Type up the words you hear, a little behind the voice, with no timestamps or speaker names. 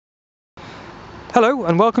Hello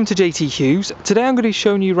and welcome to JT Hughes. Today I'm going to be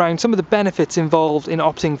showing you around some of the benefits involved in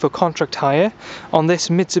opting for contract hire on this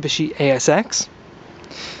Mitsubishi ASX.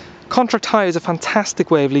 Contract hire is a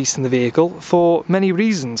fantastic way of leasing the vehicle for many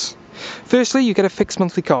reasons. Firstly, you get a fixed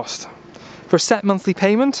monthly cost. For a set monthly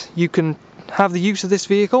payment, you can have the use of this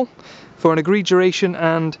vehicle for an agreed duration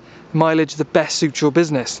and mileage that best suits your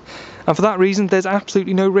business. And for that reason, there's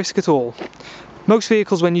absolutely no risk at all. Most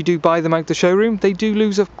vehicles, when you do buy them out the showroom, they do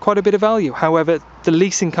lose quite a bit of value. However, the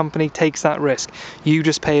leasing company takes that risk. You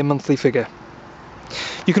just pay a monthly figure.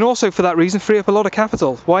 You can also, for that reason, free up a lot of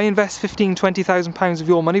capital. Why invest £15,000-20,000 of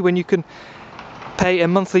your money when you can pay a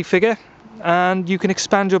monthly figure and you can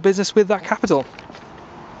expand your business with that capital?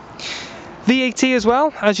 VAT as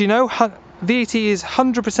well, as you know, VAT is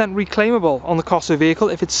 100% reclaimable on the cost of a vehicle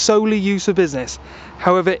if it's solely used for business.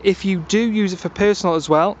 However, if you do use it for personal as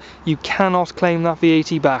well, you cannot claim that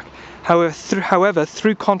VAT back. However,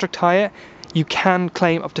 through contract hire, you can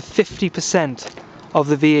claim up to 50% of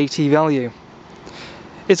the VAT value.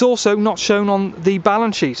 It's also not shown on the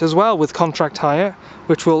balance sheet as well with contract hire,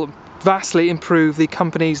 which will vastly improve the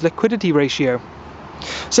company's liquidity ratio.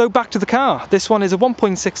 So back to the car. This one is a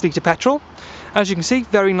 1.6 litre petrol. As you can see,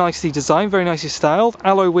 very nicely designed, very nicely styled.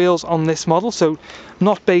 Alloy wheels on this model, so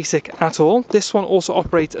not basic at all. This one also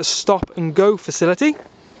operates a stop and go facility.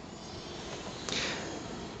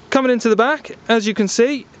 Coming into the back, as you can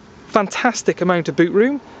see, fantastic amount of boot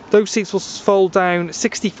room. Those seats will fold down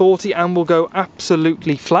 60-40 and will go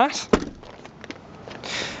absolutely flat.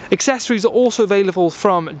 Accessories are also available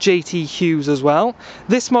from JT Hughes as well.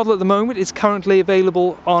 This model at the moment is currently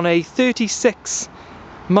available on a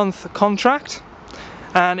 36-month contract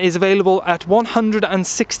and is available at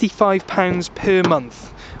 £165 per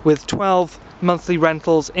month with 12 monthly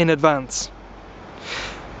rentals in advance.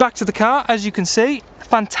 Back to the car, as you can see,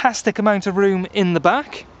 fantastic amount of room in the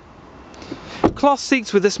back. Cloth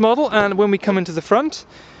seats with this model, and when we come into the front,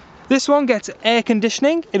 this one gets air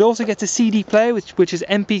conditioning. It also gets a CD player which is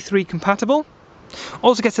MP3 compatible.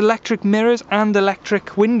 Also gets electric mirrors and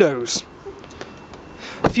electric windows.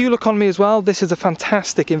 Fuel economy as well. This is a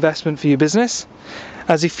fantastic investment for your business.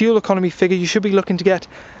 As a fuel economy figure, you should be looking to get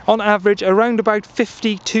on average around about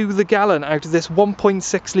 50 to the gallon out of this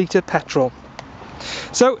 1.6 litre petrol.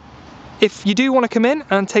 So if you do want to come in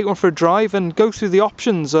and take one for a drive and go through the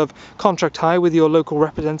options of contract hire with your local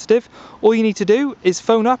representative, all you need to do is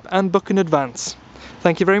phone up and book in advance.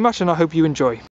 Thank you very much, and I hope you enjoy.